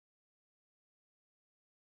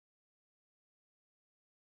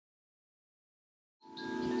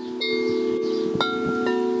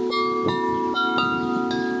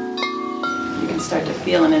start to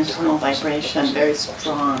feel an internal vibration, very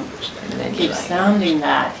strong. Keep sounding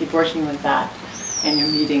that, keep working with that, and you're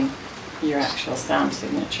meeting your actual sound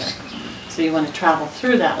signature. So you want to travel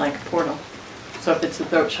through that like a portal. So if it's a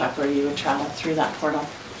throat chakra, you would travel through that portal.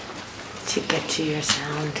 To get to your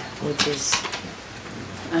sound, which is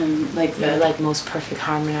like the most perfect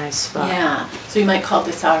harmonized spot. Yeah. So you might call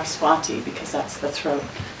this Saraswati because that's the throat.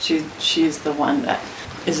 She's the one that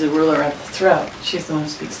is the ruler of the throat. She's the one who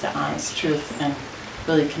speaks the honest truth and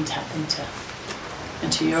really can tap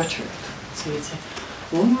into your truth. So you'd say,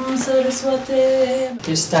 Om Saraswati.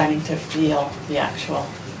 You're starting to feel the actual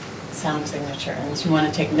sound signature, and you want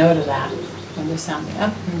to take note of that when you're sounding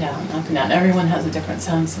up and down, up and down. Everyone has a different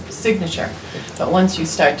sound signature, but once you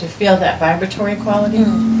start to feel that vibratory quality,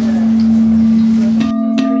 30-minute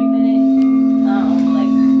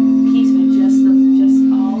like piece with just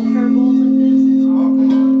all of her bowls like this, and all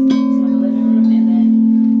so in the living room, and then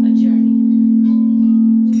a journey.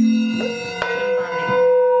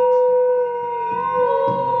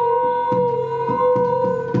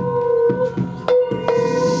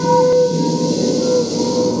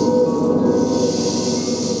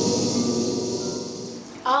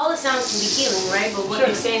 All the sounds can be healing, right? But what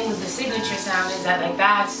you're saying with the signature sound is that like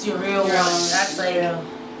that's your real one. That's like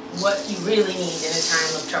what you really need in a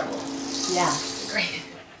time of trouble. Yeah. Great.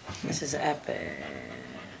 This is epic.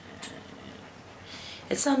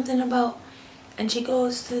 It's something about, and she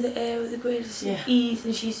goes through the air with the greatest ease,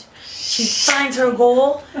 and she finds her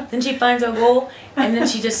goal. Then she finds her goal, and then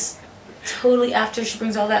she just totally, after she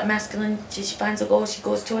brings all that masculine, she finds a goal, she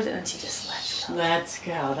goes towards it, and she just lets go. Let's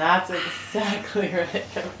go. That's exactly right.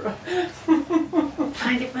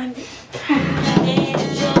 Find it, find it.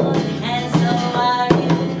 And so are you.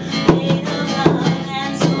 Made of love,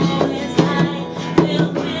 and so is I.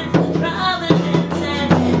 Filled with providence and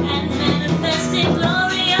manifesting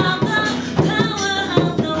glory of the power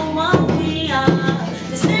of the one we are.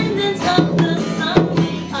 Descendants of the sun we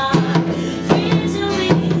are. Free to be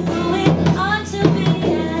who we ought to be.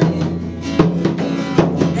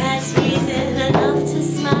 That's reason enough to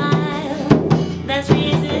smile. That's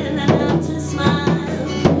reason enough to smile.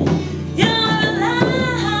 You're alive.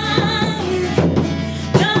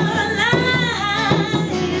 You're alive.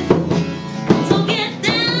 So get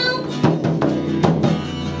down.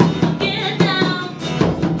 Get down.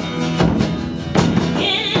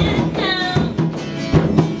 Get down.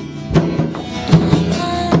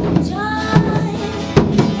 Joy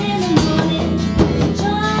in the morning.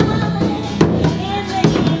 Joy in the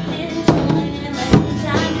evening. Joy in the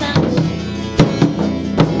time lunch.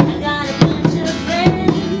 I got a bunch of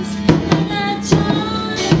friends. I got joy.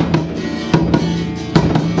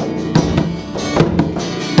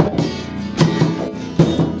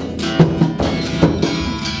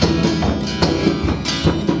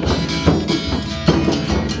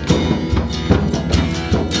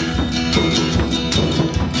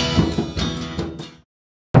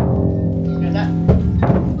 Hear that?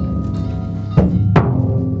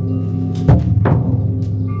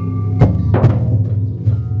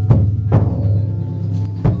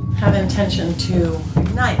 Have intention to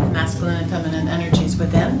ignite the masculine and feminine energies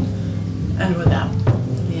within and without.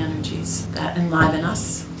 The energies that enliven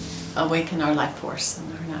us, awaken our life force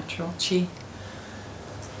and our natural chi.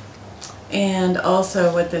 And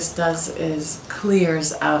also what this does is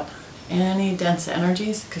clears out any dense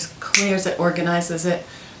energies, because clears it, organizes it,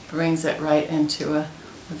 brings it right into a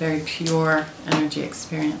very pure energy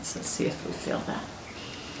experience. Let's see if we feel that.